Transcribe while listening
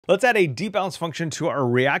Let's add a debounce function to our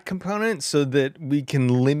React component so that we can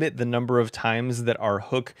limit the number of times that our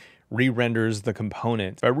hook re-renders the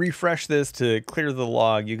component. If I refresh this to clear the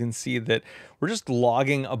log, you can see that we're just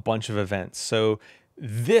logging a bunch of events. So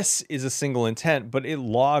this is a single intent, but it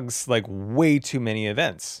logs like way too many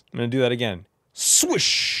events. I'm gonna do that again.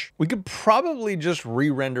 Swoosh! We could probably just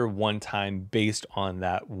re-render one time based on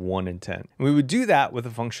that one intent. And we would do that with a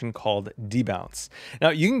function called debounce.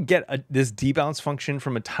 Now you can get this debounce function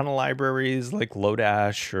from a ton of libraries like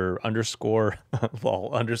Lodash or underscore,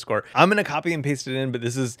 lol, underscore. I'm gonna copy and paste it in, but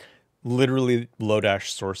this is literally Lodash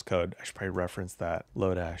source code. I should probably reference that,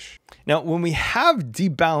 Lodash. Now, when we have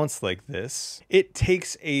debounce like this, it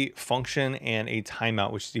takes a function and a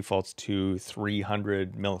timeout, which defaults to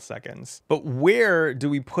 300 milliseconds. But where do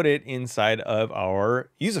we put it inside of our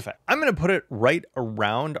useEffect? I'm gonna put it right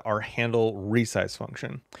around our handle resize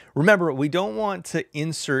function. Remember, we don't want to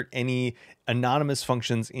insert any anonymous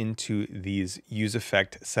functions into these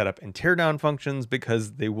useEffect setup and teardown functions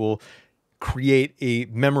because they will create a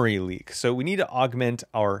memory leak. So we need to augment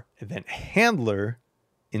our event handler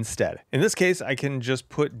instead. In this case, I can just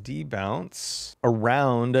put debounce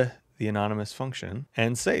around the anonymous function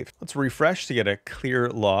and save. Let's refresh to get a clear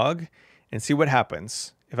log and see what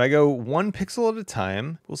happens. If I go 1 pixel at a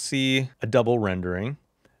time, we'll see a double rendering.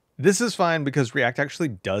 This is fine because React actually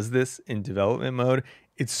does this in development mode.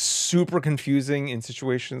 It's super confusing in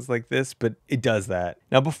situations like this, but it does that.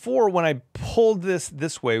 Now before, when I pulled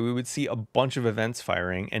this way, we would see a bunch of events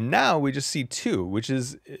firing, and now we just see 2, which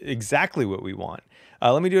is exactly what we want.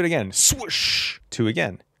 Let me do it again. Swoosh, 2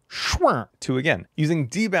 again. 2 again. Using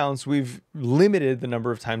debounce, we've limited the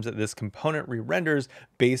number of times that this component re-renders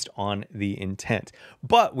based on the intent.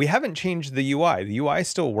 But we haven't changed the UI. The UI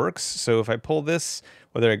still works. So if I pull this,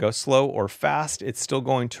 whether I go slow or fast, it's still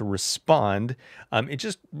going to respond. It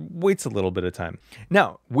just waits a little bit of time.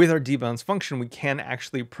 Now, with our debounce function, we can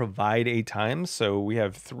actually provide a time. So we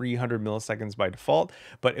have 300 milliseconds by default.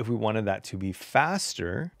 But if we wanted that to be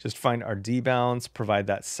faster, just find our debounce, provide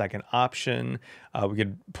that second option. We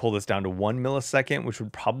could pull this down to 1 millisecond, which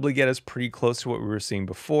would probably get us pretty close to what we were seeing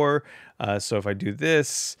before. So if I do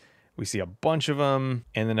this, we see a bunch of them.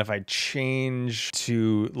 And then if I change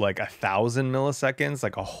to like 1,000 milliseconds,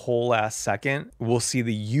 like a whole ass second, we'll see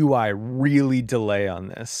the UI really delay on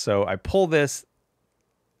this. So I pull this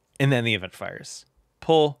and then the event fires.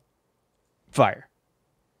 Pull, fire.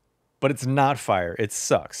 But it's not fire, it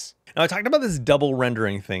sucks. Now I talked about this double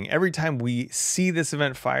rendering thing. Every time we see this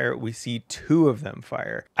event fire, we see 2 of them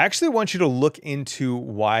fire. I actually want you to look into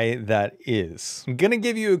why that is. I'm gonna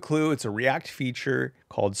give you a clue. It's a React feature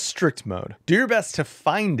called strict mode. Do your best to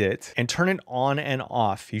find it and turn it on and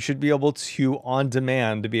off. You should be able to, on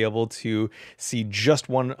demand, to be able to see just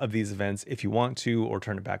one of these events if you want to, or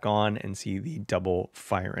turn it back on and see the double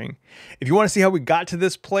firing. If you want to see how we got to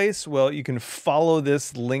this place, well, you can follow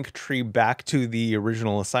this link tree back to the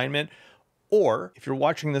original assignment. Or if you're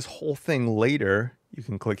watching this whole thing later, you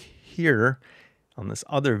can click here on this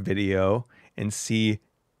other video and see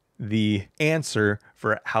the answer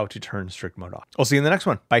for how to turn strict mode off. I'll see you in the next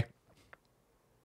one. Bye.